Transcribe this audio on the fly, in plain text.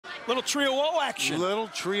Little trio woe action. Little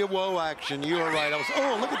trio woe action. You are right.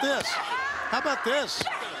 Oh, look at this. How about this?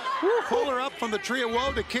 Pull her up from the trio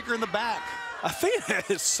woe to kick her in the back. Athena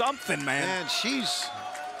is something, man. And she's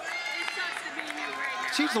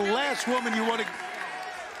the last woman you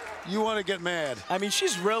want to get mad. I mean,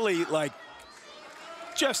 she's really like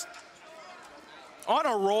just on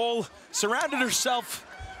a roll, surrounded herself.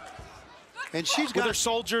 And she's with got her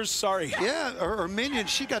soldiers, sorry. Yeah, her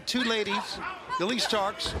minions. She got two ladies, Billy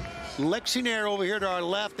Starks, Lexi Nair over here to our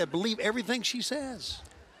left that believe everything she says.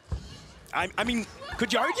 I mean,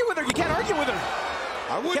 could you argue with her? You can't argue with her.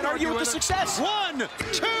 I wouldn't can't argue with the success. 1,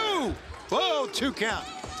 2. Whoa, 2 count.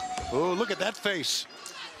 Oh, look at that face.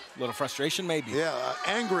 A little frustration, maybe. Yeah,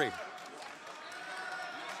 angry.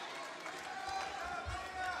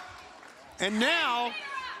 And now,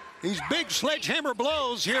 these big sledgehammer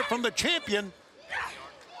blows here from the champion.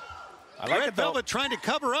 I like Red Velvet trying to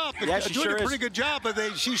cover up. Yeah, she doing sure a pretty is. good job, but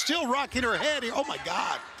she's still rocking her head. Oh, my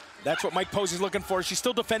God. That's what Mike Posey's looking for. She's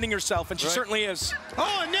still defending herself, and she certainly is.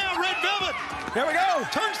 Oh, and now Red Velvet. Here we go.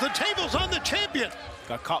 Turns the tables on the champion.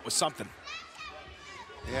 Got caught with something.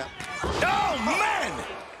 Yeah. Oh, man.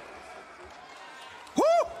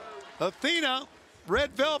 Woo! Athena,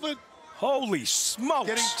 Red Velvet. Holy smokes.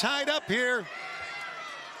 Getting tied up here.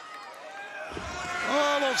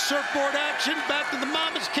 Oh, a little surfboard action. Back to the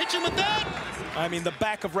mama's kitchen with that. I mean, the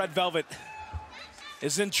back of Red Velvet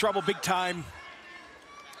is in trouble big time.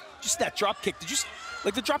 Just that drop kick. Did you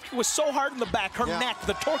like the drop kick was so hard in the back, her neck,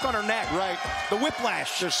 the torque on her neck. Right. The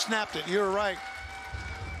whiplash. Just snapped it. You're right.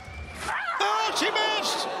 Oh, she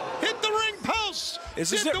missed. Hit the ring post.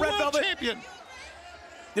 Is this it, Red Velvet? Champion.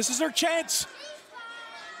 This is her chance.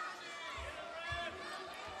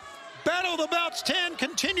 Battle of the Belts 10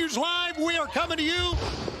 continues live. We are coming to you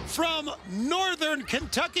from Northern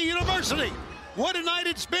Kentucky University. What a night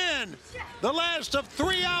it's been. The last of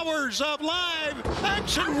 3 hours of live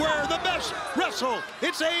action where the best wrestle.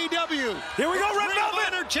 It's AEW. Here we go, Red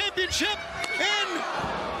Velvet. Honor Championship and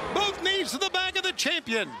both knees to the back of the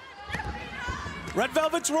champion. Red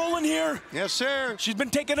Velvet's rolling here. Yes, sir. She's been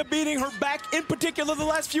taking a beating, her back in particular, the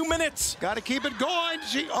last few minutes. Got to keep it going.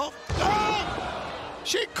 She caught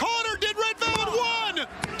her. Did Red Velvet? 1,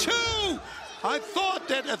 2. I thought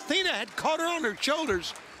that Athena had caught her on her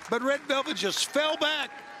shoulders, but Red Velvet just fell back.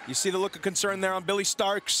 You see the look of concern there on Billy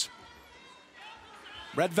Starks.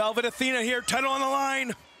 Red Velvet, Athena here, title on the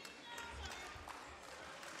line.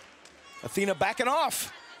 Athena backing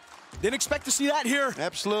off. Didn't expect to see that here.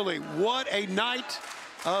 Absolutely. What a night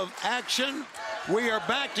of action. We are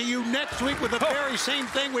back to you next week with the very same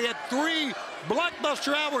thing. We had 3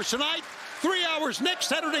 blockbuster hours tonight, 3 hours next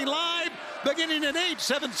Saturday live, beginning at 8,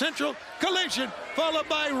 7 Central, Collision, followed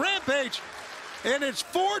by Rampage. And it's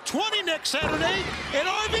 4:20 next Saturday, and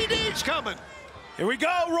RVD's coming. Here we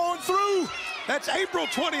go, rolling through. That's April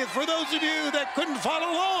 20th for those of you that couldn't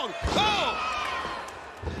follow along. Oh!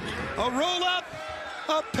 A roll up,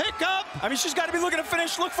 a pickup. I mean, she's got to be looking to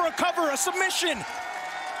finish. Look for a cover, a submission.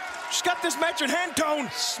 She's got this match in hand tone.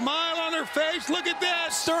 Smile on her face. Look at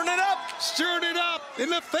this. Stirring it up. Stirring it up in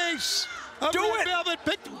the face of Do Red it. Velvet.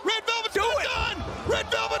 Red Velvet's Do it. done. Red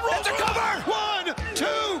Velvet rolls That's a cover. 1, 2.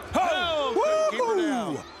 Oh. Couldn't keep her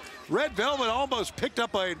down. Red Velvet almost picked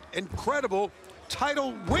up an incredible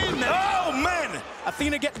title win. Oh, man.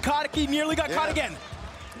 Athena getting caught. He nearly got caught again.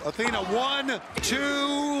 Athena, 1, 2,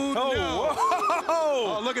 Oh, no.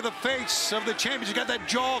 whoa. Oh, look at the face of the champion. She's got that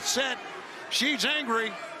jaw set. She's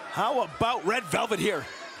angry. How about Red Velvet here?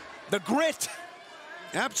 The grit.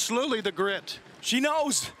 Absolutely the grit. She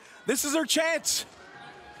knows this is her chance.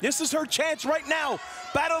 This is her chance right now.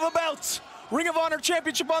 Battle of the Belts. Ring of Honor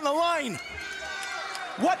Championship on the line.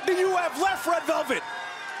 What do you have left, Red Velvet?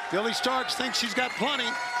 Billy Starks thinks she's got plenty.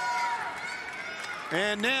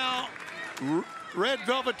 And now, Red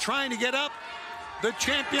Velvet trying to get up. The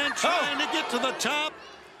champion trying to get to the top.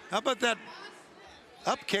 How about that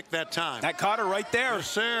up kick that time? That caught her right there. Yes,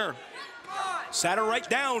 sir. Sat her right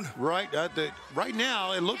down. Right, right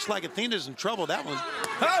now, it looks like Athena's in trouble. That one.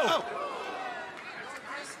 Oh!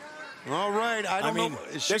 All right, I don't know.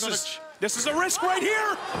 This is a risk right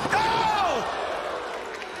here. Oh!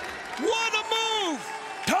 What a move!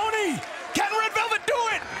 Tony, can Red Velvet do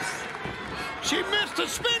it? She missed a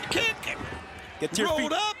spin kick. Get to your feet.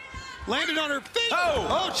 Rolled up, landed on her feet.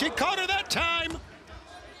 Oh! She caught her that time.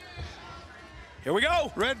 Here we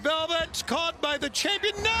go. Red Velvet's caught by the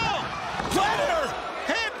champion. No! Planted her.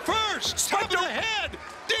 Head first. Top of the head.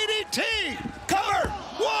 DDT. Cover.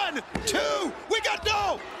 1, 2. We got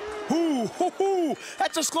no. Ooh,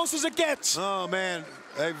 that's as close as it gets. Oh, man.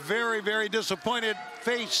 A very, very disappointed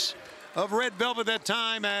face of Red Velvet that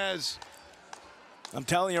time as I'm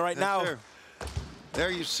telling you right now.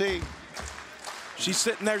 There you see. She's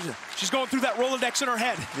sitting there. She's going through that Rolodex in her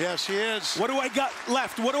head. Yes, she is. What do I got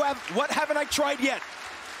left? What haven't I tried yet?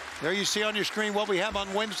 There you see on your screen what we have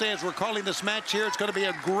on Wednesday as we're calling this match here. It's going to be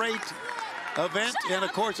a great event. And,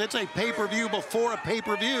 of course, it's a pay-per-view before a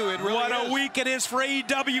pay-per-view. It really What is. a week it is for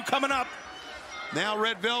AEW coming up. Now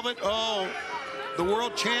Red Velvet, the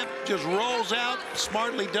world champ just rolls out.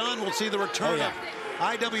 Smartly done. We'll see the return of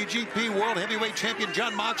IWGP World Heavyweight Champion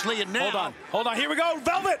Jon Moxley. And now... Hold on. Here we go.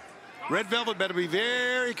 Velvet. Red Velvet better be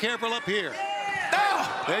very careful up here.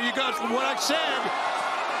 Oh. There you go. What I said.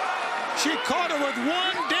 She caught her with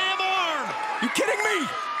one damn arm. You kidding me?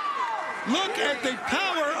 Look at the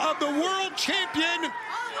power of the world champion,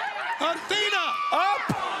 Athena.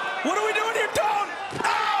 Up. What are we doing here, Tom?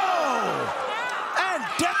 Oh. And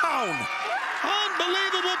down.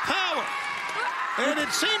 Unbelievable power. And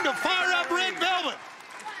it seemed to fire up Red Velvet.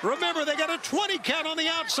 Remember, they got a 20 count on the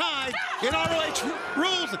outside in ROH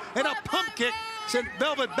rules, and a pump kick sent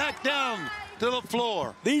Velvet back down to the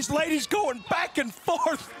floor. These ladies going back and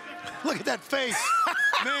forth. Look at that face.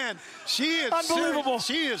 Man, she is unbelievable.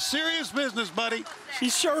 She is serious business, buddy. She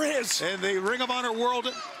sure is. And the Ring of Honor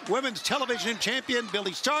World Women's Television Champion,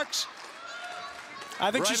 Billy Starks. I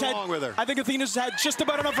think I think Athena's had just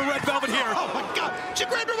about enough of Red Velvet here. Oh, my God. She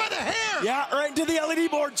grabbed her by the hair. Yeah, right into the LED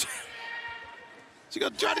boards. She's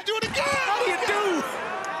going to try to do it again. How do you do?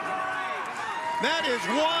 That is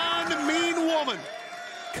one mean woman.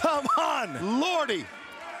 Come on. Lordy.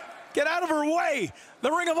 Get out of her way. The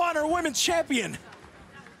Ring of Honor Women's Champion.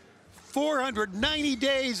 490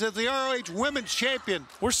 days as the ROH Women's Champion.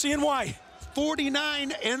 We're seeing why.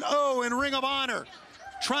 49-0 in Ring of Honor.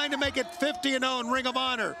 Trying to make it 50-0 in Ring of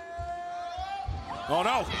Honor. Oh,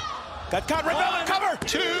 no. Got caught. Red Velvet cover.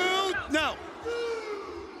 2, no.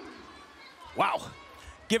 Wow.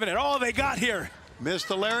 Giving it all they got here. Missed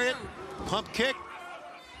the lariat. Pump kick.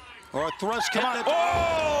 Or a thrust kick.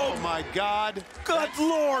 Oh, my God. Good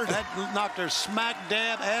Lord. That knocked her smack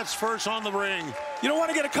dab ass first on the ring. You don't want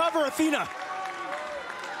to get a cover, Athena.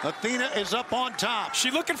 Athena is up on top.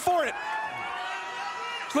 She's looking for it.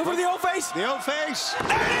 Look for the O-face. The O-face.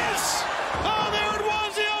 There it is. Oh, there it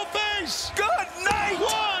was, the O-face. Good night.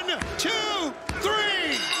 1, 2, 3.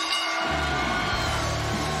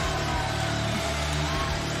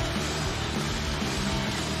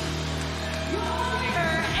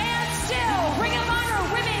 And still, Ring of Honor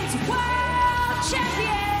Women's World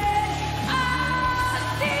Champion,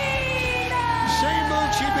 Athena. Same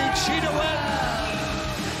move she beat Sheeta with.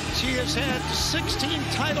 She has had 16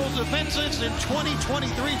 title defenses in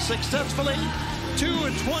 2023 successfully, 2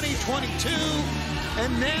 in 2022,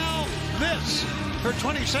 and now this, her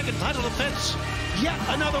 22nd title defense, yet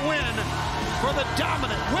another win for the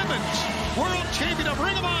dominant Women's World Champion of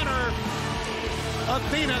Ring of Honor,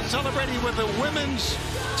 Athena, celebrating with the Women's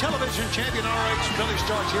Television Champion ROH, Billy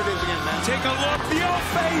Starks. Here it is again, man. Take a look. The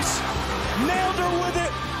O-face. Nailed her with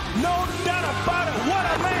it. No doubt about it. What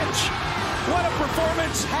a match. What a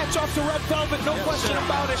performance. Hats off to Red Velvet. No question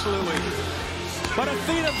about it. Absolutely. But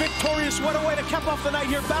Athena victorious. What a way to cap off the night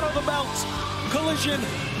here. Battle of the Belts. Collision.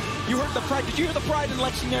 You heard the pride. Did you hear the pride in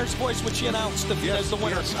Lexi Nair's voice when she announced Athena as the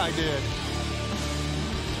winner? Yes, I did.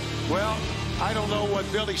 Well, I don't know what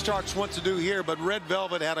Billy Starks wants to do here, but Red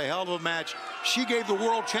Velvet had a hell of a match. She gave the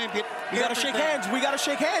world champion. We got to shake hands. We got to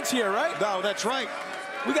shake hands here, right? No, that's right.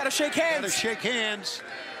 We got to shake hands. Got to shake hands.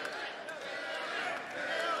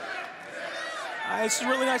 It's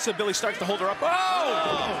really nice that Billy Starks to hold her up.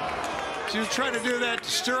 Oh! She was trying to do that,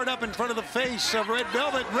 stir it up in front of the face of Red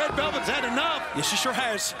Velvet. Red Velvet's had enough. Yes, she sure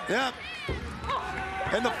has. Yep.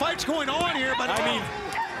 And the fight's going on here, but I mean,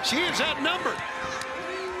 she is outnumbered.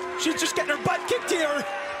 She's just getting her butt kicked here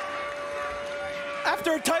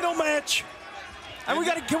after a title match. And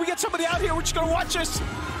can we get somebody out here? We're just gonna watch this.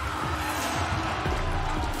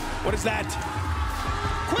 What is that?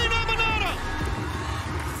 Queen Amanada.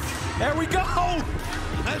 There we go.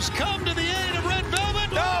 Has come to the aid of Red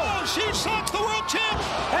Velvet. No. Oh, she socks the world champ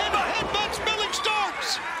and headbutts Billy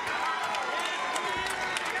Starks.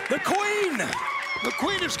 The Queen. The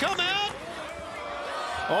Queen has come out.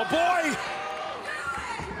 Oh boy.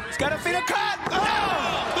 He's got a Athena cut.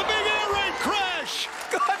 Oh, the big air raid crash.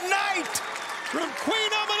 Good night. From Queen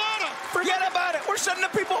Amanada. Forget about it. We're sending the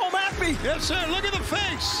people home happy. Yes, sir. Look at the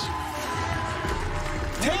face.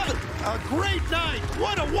 What a great night.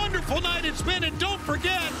 What a wonderful night it's been. And don't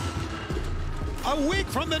forget, a week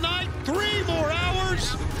from the night, 3 more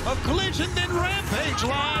hours of Collision, then Rampage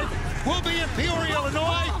Live. We'll be in Peoria,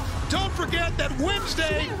 Illinois. Don't forget that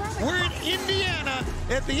Wednesday, we're in Indiana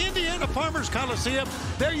at the Indiana Farmers Coliseum.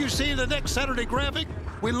 There you see the next Saturday graphic.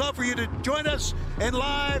 We'd love for you to join us and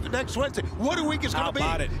live next Wednesday. What a week it's going to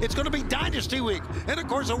be. It's going to be Dynasty Week. And, of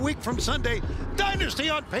course, a week from Sunday, Dynasty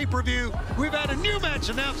on pay-per-view. We've had a new match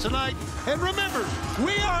announced tonight. And remember,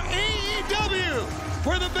 we are AEW,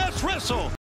 where the best wrestle.